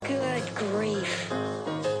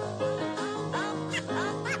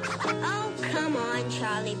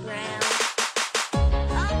Charlie Brown.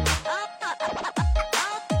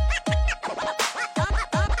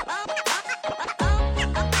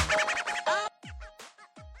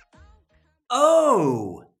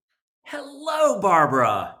 Oh, hello,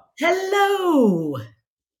 Barbara. Hello.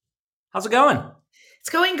 How's it going? It's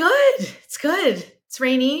going good. It's good. It's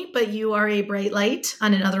rainy, but you are a bright light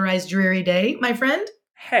on an otherwise dreary day, my friend.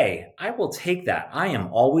 Hey, I will take that. I am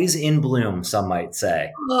always in bloom, some might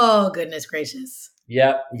say. Oh, goodness gracious.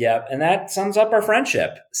 Yep. And that sums up our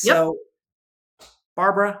friendship. Yep. So,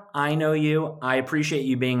 Barbara, I know you. I appreciate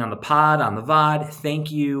you being on the pod, on the VOD.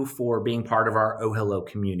 Thank you for being part of our OhHello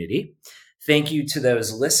community. Thank you to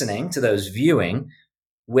those listening, to those viewing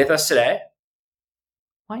with us today.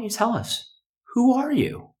 Why don't you tell us, who are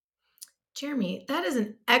you? Jeremy, that is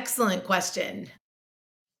an excellent question.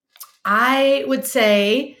 I would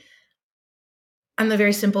say I'm a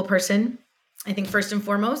very simple person. I think first and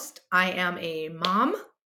foremost, I am a mom.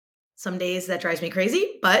 Some days that drives me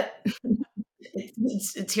crazy, but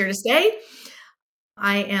it's here to stay.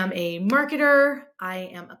 I am a marketer.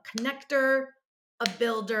 I am a connector, a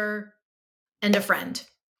builder, and a friend.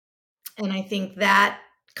 And I think that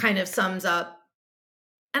kind of sums up,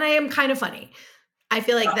 and I am kind of funny. I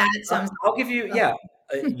feel like that sums I'll give you,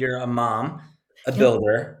 you're a mom, a Yep.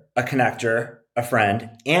 builder, a connector, a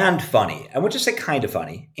friend, and funny. I would just say kind of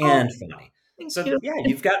funny and funny. Thank So you. yeah,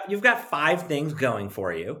 you've got 5 things going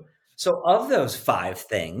for you. So of those 5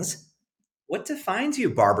 things, what defines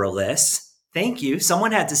you, Barbara Liss? Thank you.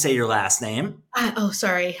 Someone had to say your last name.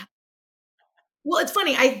 Sorry. Well, it's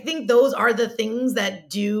funny. I think those are the things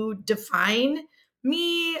that do define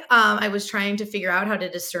me. I was trying to figure out how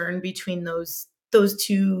to discern between those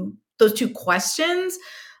two questions.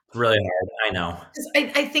 Really hard, I know.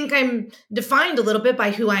 I think I'm defined a little bit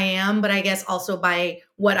by who I am, but I guess also by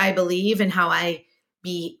what I believe and how I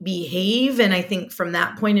behave. And I think from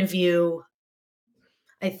that point of view,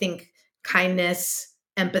 I think kindness,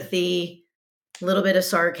 empathy, a little bit of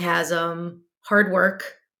sarcasm, hard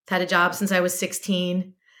work. Had a job since I was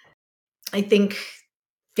 16. I think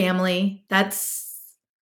family, that's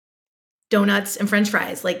donuts and french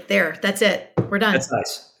fries. Like there, that's it. We're done. That's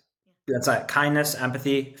nice. That's like kindness,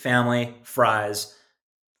 empathy, family, fries,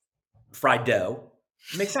 fried dough.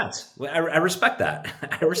 It makes sense. I respect that.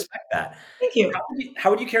 I respect that. Thank you. How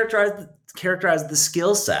would you characterize the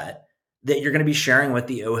skill set that you're going to be sharing with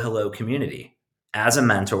the OhHello community as a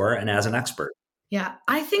mentor and as an expert? Yeah,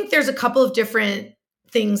 I think there's a couple of different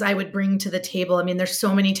things I would bring to the table. I mean, there's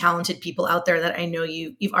so many talented people out there that I know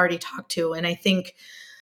you've already talked to, and I think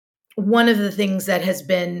one of the things that has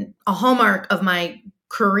been a hallmark of my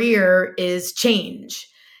career is change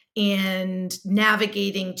and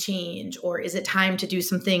navigating change, or is it time to do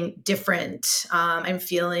something different? I'm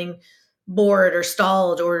feeling bored or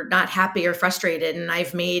stalled or not happy or frustrated, and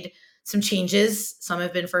I've made some changes. Some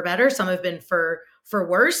have been for better, some have been for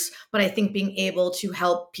worse, but I think being able to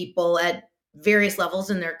help people at various levels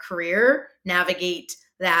in their career navigate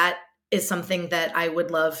that is something that I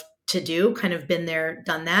would love to do. Kind of been there,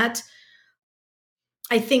 done that.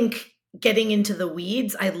 I think getting into the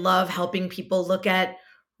weeds, I love helping people look at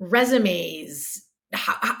resumes.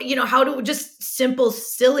 How do just simple,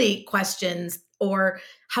 silly questions, or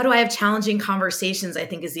how do I have challenging conversations? I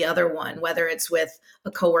think is the other one, whether it's with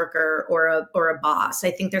a coworker or a boss.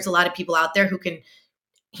 I think there's a lot of people out there who can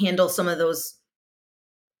handle some of those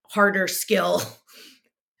harder skill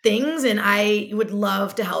things, and I would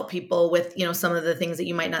love to help people with some of the things that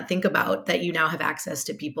you might not think about, that you now have access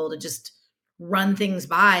to people to just run things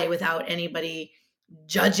by without anybody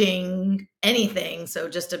judging anything. So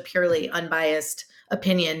just a purely unbiased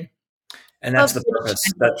opinion. And that's the purpose.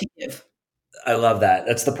 I love that.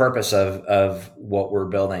 That's the purpose of what we're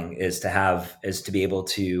building, is to be able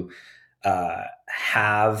to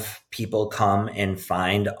have people come and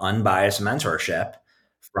find unbiased mentorship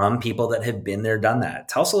from people that have been there, done that.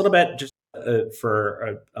 Tell us a little bit, just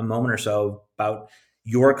for a moment or so, about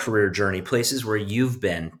your career journey, places where you've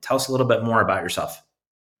been. Tell us a little bit more about yourself.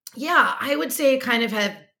 Yeah, I would say kind of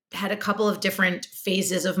have had a couple of different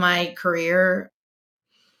phases of my career.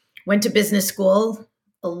 Went to business school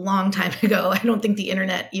a long time ago. I don't think the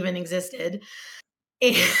internet even existed.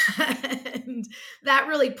 And that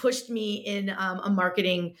really pushed me in a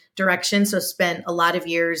marketing direction. So spent a lot of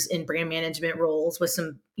years in brand management roles with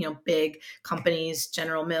some, big companies,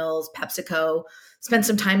 General Mills, PepsiCo. Spent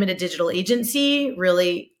some time at a digital agency,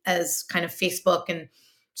 really as kind of Facebook and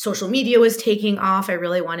social media was taking off. I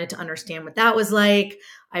really wanted to understand what that was like.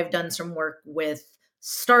 I've done some work with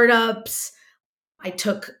startups. I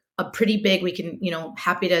took a pretty big,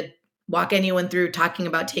 happy to walk anyone through talking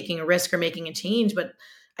about taking a risk or making a change, but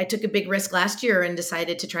I took a big risk last year and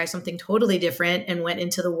decided to try something totally different and went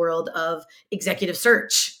into the world of executive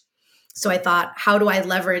search. So I thought, how do I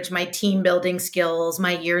leverage my team building skills,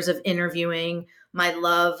 my years of interviewing, my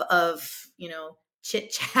love of,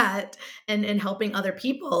 chit chat and helping other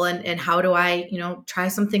people, and how do I, try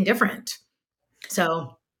something different?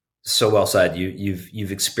 So well said.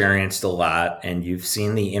 You've experienced a lot, and you've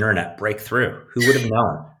seen the internet break through. Who would have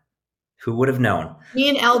known? Who would have known? me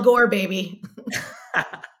and Al Gore, baby.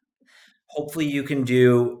 Hopefully, you can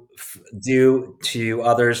do to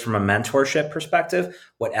others from a mentorship perspective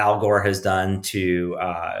what Al Gore has done to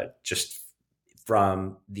just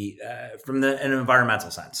from an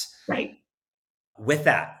environmental sense. Right. With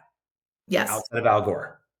that, Yes. outside of Al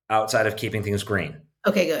Gore, outside of keeping things green,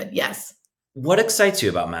 Okay, good. Yes. what excites you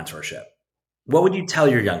about mentorship? What would you tell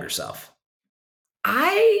your younger self?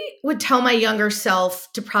 I would tell my younger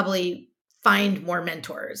self to probably find more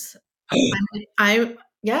mentors.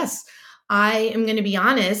 Yes, I am going to be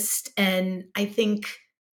honest. And I think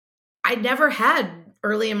I never had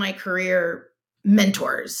early in my career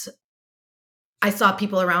mentors. I saw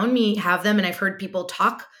people around me have them, and I've heard people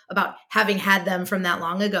talk about having had them from that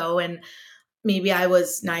long ago. And maybe I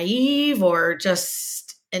was naive or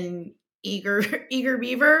just an eager, eager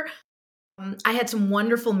beaver. I had some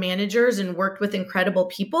wonderful managers and worked with incredible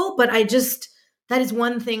people, but that is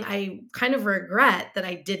one thing I kind of regret, that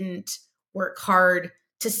I didn't work hard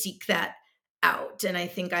to seek that out. And I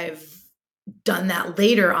think I've done that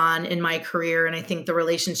later on in my career. And I think the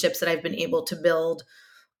relationships that I've been able to build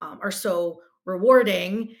are so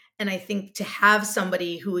rewarding. And I think to have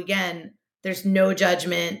somebody who, again, there's no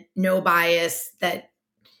judgment, no bias, that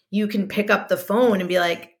you can pick up the phone and be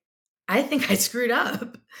like, I think I screwed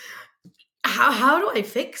up. How do I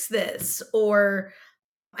fix this? Or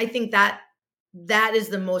I think that is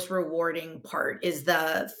the most rewarding part, is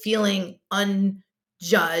the feeling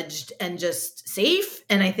unjudged and just safe.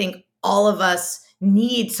 And I think all of us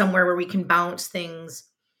need somewhere where we can bounce things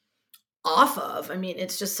off of. I mean,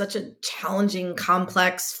 it's just such a challenging,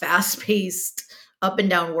 complex, fast-paced, up and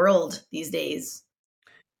down world these days.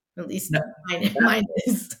 At least No, mine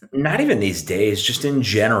is. not even these days, just in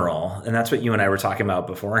general. And that's what you and I were talking about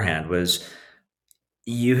beforehand. Was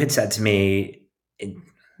you had said to me, it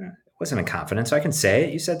wasn't in confidence, so I can say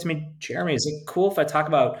it. You said to me, Jeremy, is it cool if I talk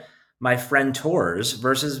about my friend tours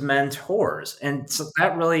versus mentors? And so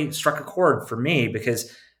that really struck a chord for me,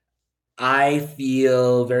 because I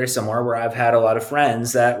feel very similar, where I've had a lot of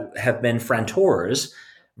friends that have been friend tours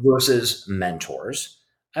versus mentors.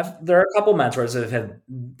 There are a couple mentors that have had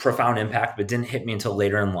profound impact, but didn't hit me until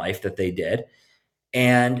later in life that they did.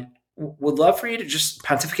 And would love for you to just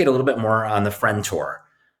pontificate a little bit more on the friend tour.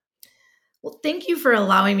 Well, thank you for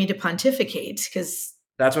allowing me to pontificate, because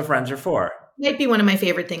That's what friends are for. it might be one of my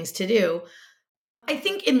favorite things to do. I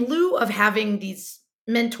think in lieu of having these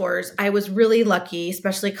mentors, I was really lucky,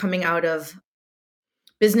 especially coming out of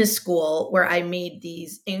business school, where I made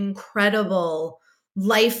these incredible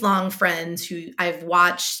lifelong friends who I've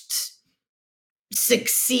watched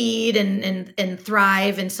succeed and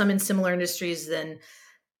thrive, and some in similar industries than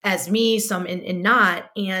as me, some in not.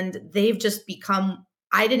 And they've just become,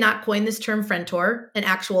 I did not coin this term friendtor. An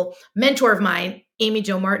actual mentor of mine, Amy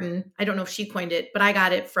Jo Martin, I don't know if she coined it, but I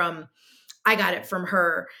got it from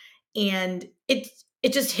her. And it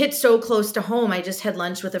just hit so close to home. I just had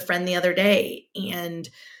lunch with a friend the other day, and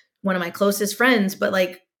one of my closest friends, but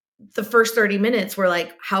like the first 30 minutes were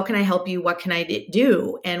like, how can I help you? What can I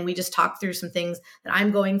do? And we just talked through some things that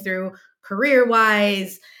I'm going through career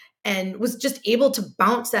wise, and was just able to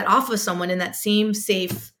bounce that off of someone in that same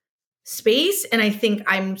safe space. And I think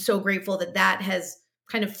I'm so grateful that that has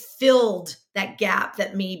kind of filled that gap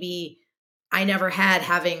that maybe I never had,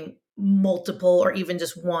 having multiple or even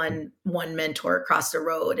just one mentor across the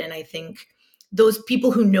road. And I think those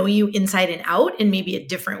people who know you inside and out in maybe a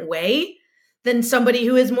different way than somebody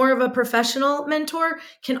who is more of a professional mentor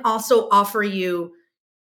can also offer you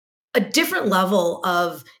a different level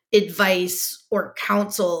of advice or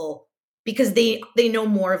counsel, because they know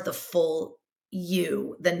more of the full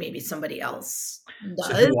you than maybe somebody else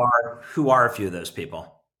So does. who are a few of those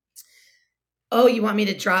people? Oh, you want me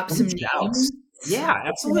to drop Some some names? shouts. Yeah,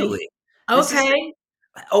 absolutely. This is Okay.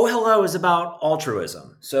 OhHello is about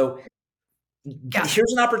altruism. So Yeah.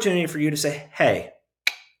 here's an opportunity for you to say, "Hey,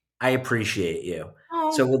 I appreciate you."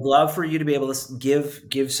 So Oh, would love for you to be able to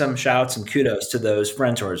give some shouts and kudos to those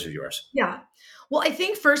mentors of yours. yeah. Well, I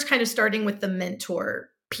think first, kind of starting with the mentor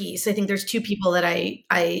piece, I think there's two people that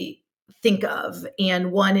I think of,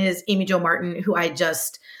 and one is Amy Jo Martin, who I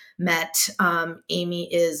just met.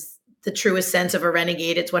 Amy is the truest sense of a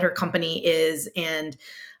renegade. It's what her company is. And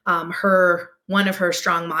her one of her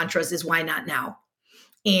strong mantras is why not now?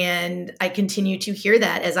 And I continue to hear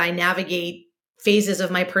that as I navigate phases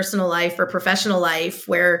of my personal life or professional life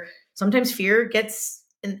where sometimes fear gets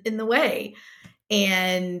in the way.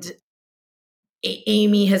 And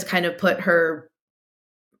Amy has kind of put her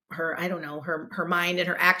I don't know, her mind and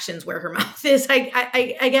her actions where her mouth is,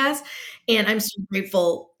 I guess. And I'm so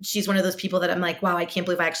grateful. She's one of those people that I'm like, wow, I can't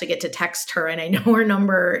believe I actually get to text her and I know her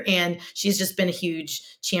number. And she's just been a huge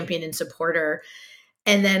champion and supporter.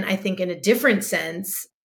 And then I think in a different sense,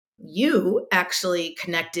 you actually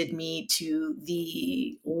connected me to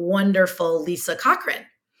the wonderful Lisa Cochran.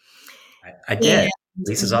 I did. And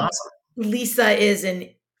Lisa's awesome. Lisa is an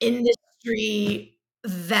industry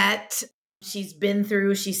vet. She's been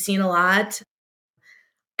through, she's seen a lot.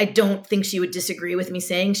 I don't think she would disagree with me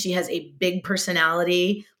saying she has a big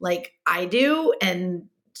personality like I do. And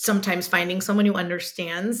sometimes finding someone who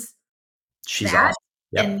understands She's that awesome.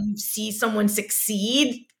 Yep. and you see someone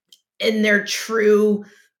succeed in their true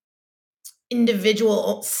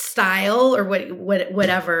individual style or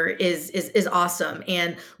whatever is awesome.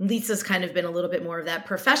 And Lisa's kind of been a little bit more of that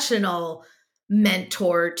professional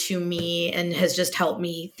mentor to me and has just helped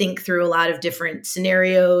me think through a lot of different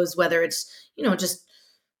scenarios, whether it's, just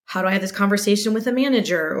how do I have this conversation with a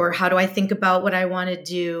manager or how do I think about what I want to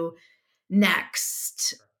do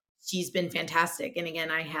next. She's been fantastic. And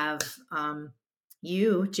again, I have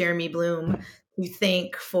you, Jeremy Bloom, who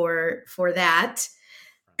thank for that.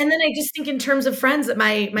 And then I just think in terms of friends that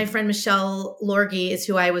my friend Michelle Lorgy is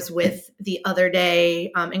who I was with the other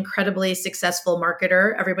day, incredibly successful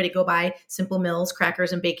marketer. Everybody go buy Simple Mills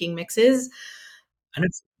crackers and baking mixes.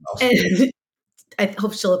 And I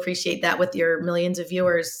hope she'll appreciate that. With your millions of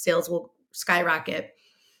viewers, sales will skyrocket.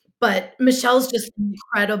 But Michelle's just an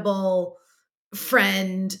incredible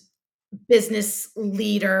friend, business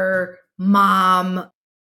leader, mom,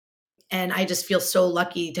 and I just feel so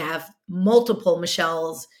lucky to have multiple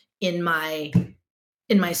Michelles in my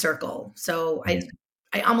circle. So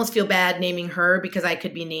I almost feel bad naming her because I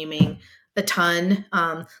could be naming a ton.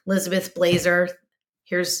 Elizabeth Blazer,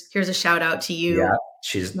 here's a shout out to you. Yeah,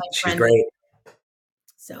 she's great.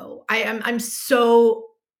 So I'm so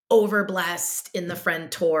overblessed in the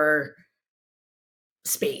friend tour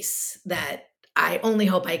space that I only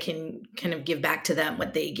hope I can kind of give back to them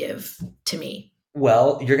what they give to me.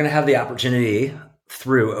 Well, you're going to have the opportunity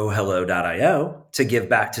through OhHello.io to give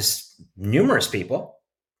back to numerous people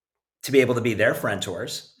to be able to be their friend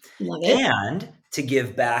tours. Love it. And to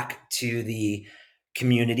give back to the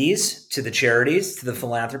communities, to the charities, to the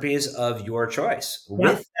philanthropies of your choice. Yep.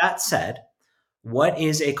 With that said, what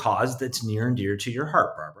is a cause that's near and dear to your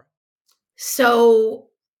heart, Barbara? So,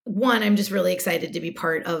 one, I'm just really excited to be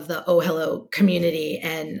part of the OhHello community,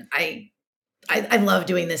 and I love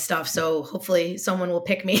doing this stuff. So hopefully someone will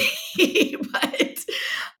pick me. But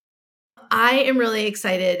I am really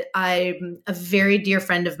excited. I'm a very dear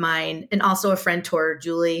friend of mine and also a friend tour,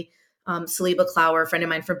 Julie Saliba Clower, a friend of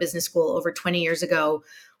mine from business school over 20 years ago,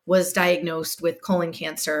 was diagnosed with colon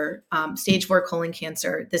cancer, stage 4 colon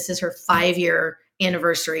cancer. This is her 5-year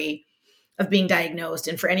anniversary of being diagnosed.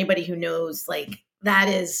 And for anybody who knows, like, that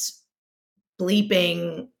is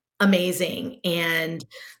bleeping amazing. And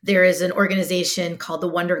there is an organization called the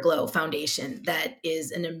Wonder Glow Foundation that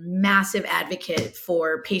is a massive advocate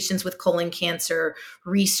for patients with colon cancer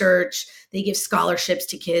research. They give scholarships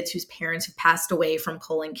to kids whose parents have passed away from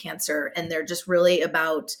colon cancer. And they're just really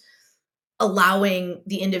about allowing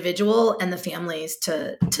the individual and the families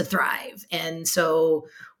to thrive. And so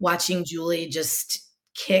watching Julie just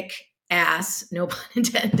kick ass, no pun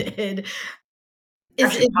intended.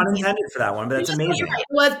 Actually, pun intended for that one, but that's amazing.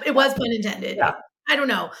 Right. It was pun intended. Yeah. I don't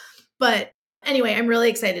know. But anyway, I'm really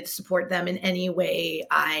excited to support them in any way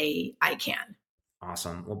I can.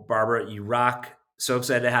 Awesome. Well, Barbara, you rock. So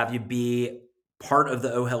excited to have you be part of the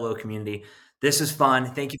OhHello community. This is fun.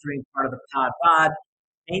 Thank you for being part of the pod.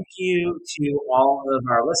 Thank you to all of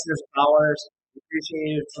our listeners and followers. We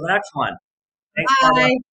appreciate you. Until the next one. Thanks, Barbara.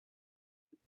 Bye.